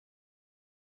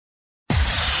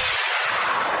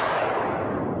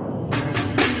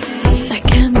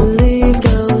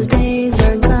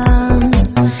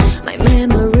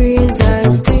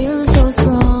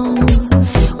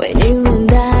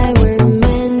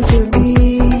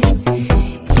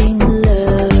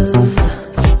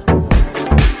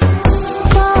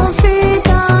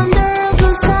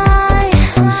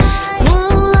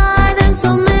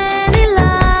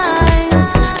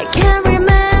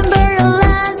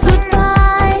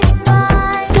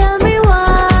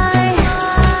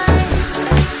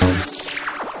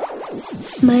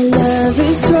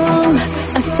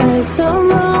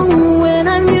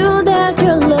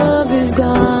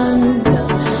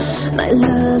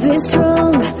love is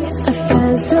strong. I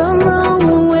felt so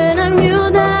wrong when I knew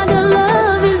that the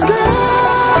love is gone.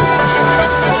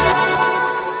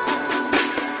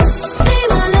 Say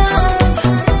my love,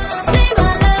 say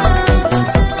my love.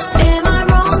 Am I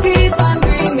wrong if I'm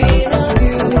dreaming of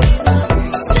you?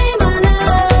 Say my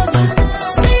love,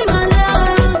 say my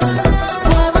love.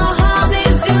 While my heart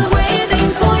is still waiting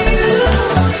for you.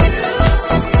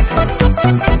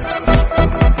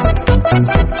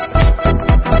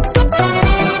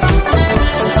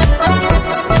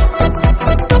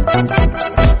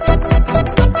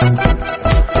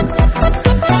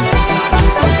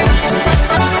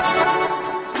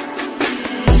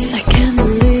 I can't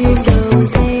believe those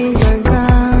days are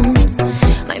gone.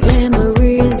 My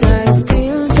memories are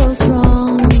still so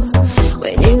strong.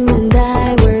 When you and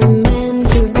I were meant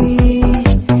to be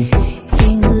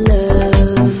in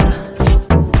love.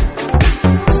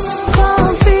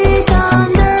 Cold feet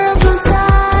under a blue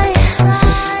sky,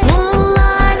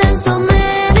 moonlight and so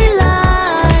many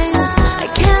lines. I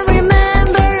can't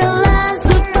remember a last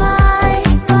goodbye.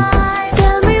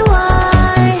 Tell me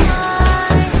why.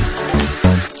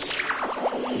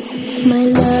 My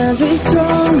love is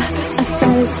strong. I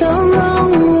felt so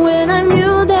wrong